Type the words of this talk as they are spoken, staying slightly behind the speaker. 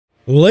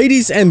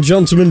Ladies and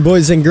gentlemen,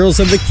 boys and girls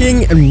of the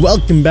king, and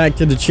welcome back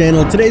to the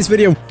channel. Today's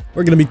video,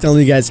 we're going to be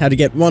telling you guys how to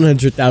get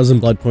 100,000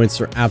 blood points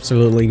for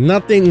absolutely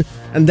nothing,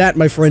 and that,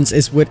 my friends,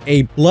 is with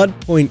a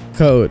Bloodpoint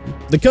code.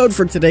 The code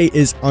for today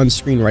is on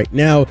screen right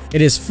now.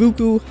 It is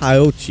Fuku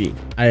Haochi.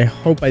 I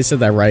hope I said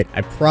that right.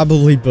 I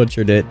probably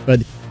butchered it,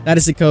 but that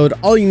is the code.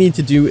 All you need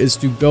to do is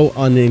to go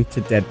on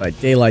into Dead by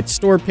Daylight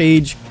store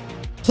page,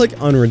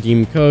 click on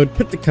redeem code,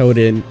 put the code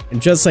in,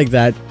 and just like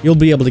that, you'll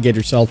be able to get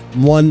yourself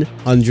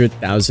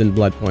 100,000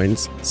 blood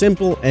points.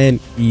 Simple and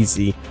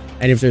easy.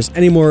 And if there's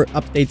any more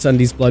updates on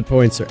these blood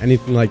points or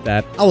anything like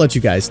that, I'll let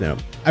you guys know.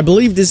 I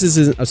believe this is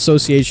in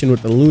association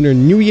with the Lunar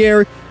New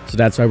Year, so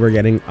that's why we're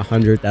getting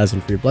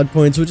 100,000 free blood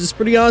points, which is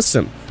pretty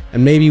awesome.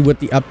 And maybe with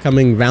the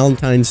upcoming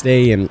Valentine's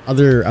Day and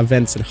other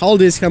events and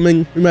holidays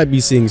coming, we might be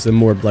seeing some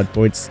more blood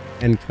points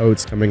and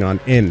codes coming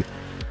on in.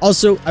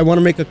 Also, I want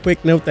to make a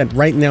quick note that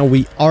right now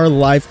we are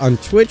live on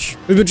Twitch.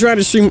 We've been trying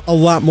to stream a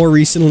lot more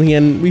recently,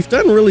 and we've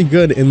done really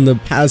good in the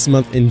past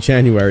month in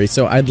January.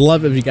 So I'd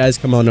love if you guys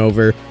come on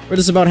over. We're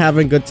just about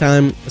having a good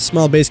time, a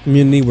small base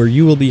community where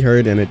you will be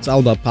heard, and it's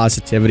all about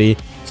positivity.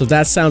 So if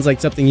that sounds like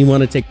something you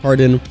want to take part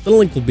in, the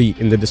link will be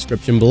in the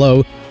description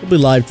below. We'll be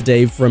live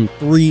today from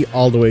 3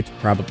 all the way to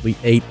probably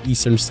 8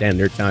 Eastern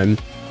Standard Time.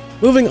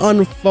 Moving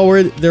on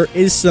forward, there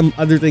is some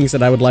other things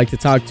that I would like to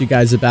talk to you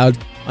guys about.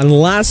 On the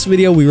last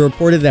video, we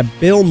reported that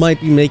Bill might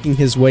be making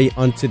his way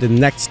onto the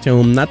next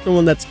tome, not the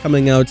one that's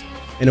coming out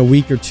in a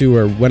week or two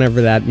or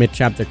whenever that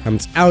mid-chapter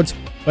comes out,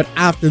 but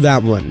after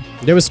that one.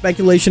 There was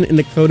speculation in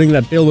the coding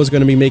that Bill was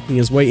going to be making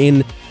his way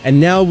in, and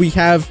now we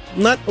have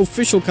not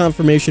official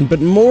confirmation,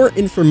 but more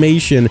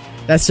information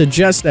that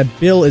suggests that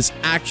Bill is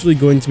actually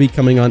going to be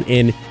coming on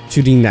in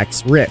to the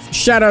next rift.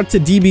 Shout out to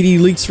DBD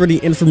Leaks for the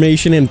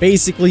information, and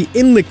basically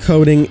in the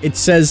coding it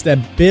says that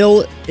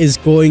Bill is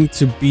going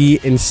to be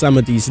in some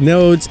of these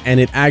nodes, and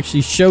it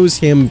actually shows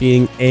him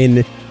being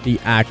in the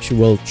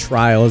actual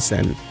trials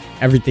and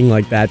everything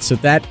like that. So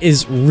that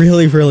is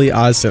really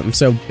awesome.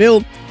 So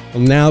Bill will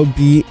now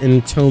be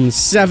in Tome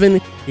 7.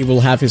 He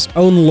will have his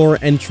own lore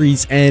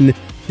entries, and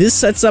this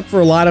sets up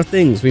for a lot of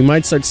things. We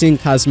might start seeing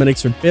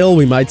cosmetics for Bill.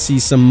 We might see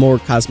some more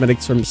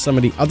cosmetics from some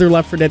of the other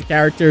Left 4 Dead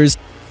characters.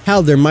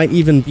 Hell, there might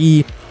even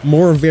be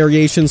more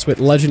variations with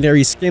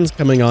legendary skins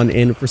coming on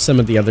in for some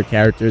of the other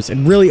characters. It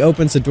really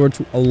opens the door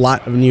to a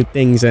lot of new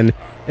things, and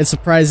it's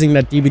surprising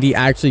that DBD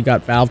actually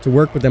got Valve to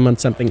work with them on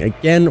something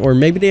again, or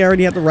maybe they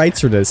already had the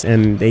rights for this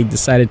and they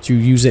decided to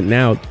use it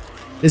now.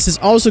 This is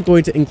also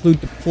going to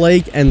include the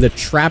Plague and the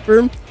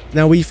Trapper.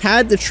 Now, we've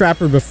had the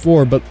Trapper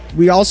before, but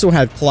we also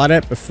had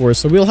Claudette before,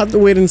 so we'll have to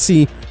wait and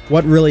see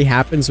what really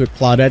happens with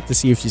Claudette to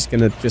see if she's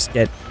going to just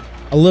get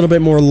a little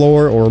bit more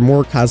lore or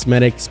more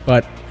cosmetics,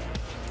 but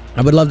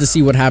I would love to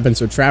see what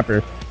happens with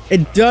Trapper.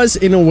 It does,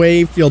 in a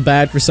way, feel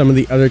bad for some of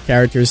the other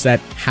characters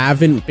that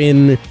haven't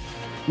been,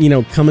 you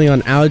know, coming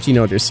on out. You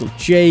know, there's some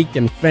Jake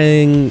and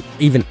Fang,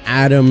 even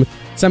Adam.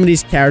 Some of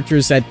these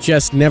characters that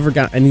just never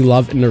got any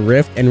love in the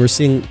Rift, and we're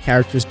seeing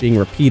characters being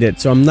repeated.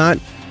 So I'm not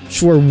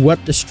sure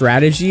what the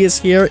strategy is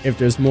here, if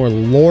there's more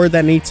lore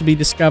that needs to be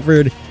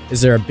discovered.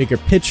 Is there a bigger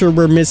picture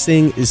we're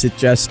missing? Is it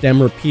just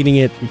them repeating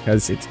it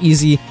because it's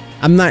easy?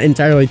 I'm not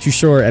entirely too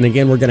sure, and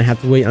again, we're going to have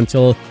to wait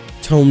until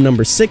Tome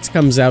number 6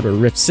 comes out, or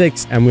Rift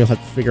 6, and we'll have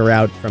to figure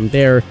out from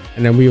there,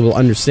 and then we will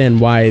understand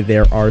why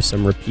there are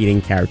some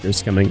repeating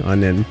characters coming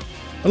on in.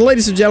 But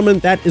ladies and gentlemen,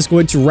 that is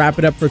going to wrap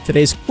it up for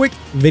today's quick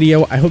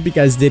video. I hope you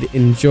guys did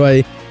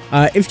enjoy.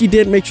 If you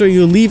did, make sure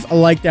you leave a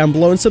like down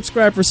below and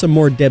subscribe for some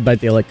more Dead by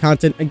Daylight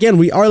content. Again,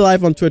 we are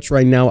live on Twitch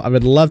right now. I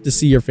would love to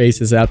see your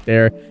faces out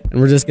there,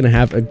 and we're just going to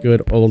have a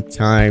good old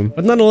time.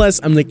 But nonetheless,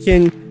 I'm the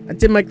king. I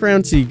tip my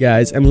crown to you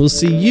guys, and we'll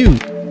see you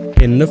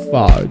in the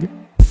fog.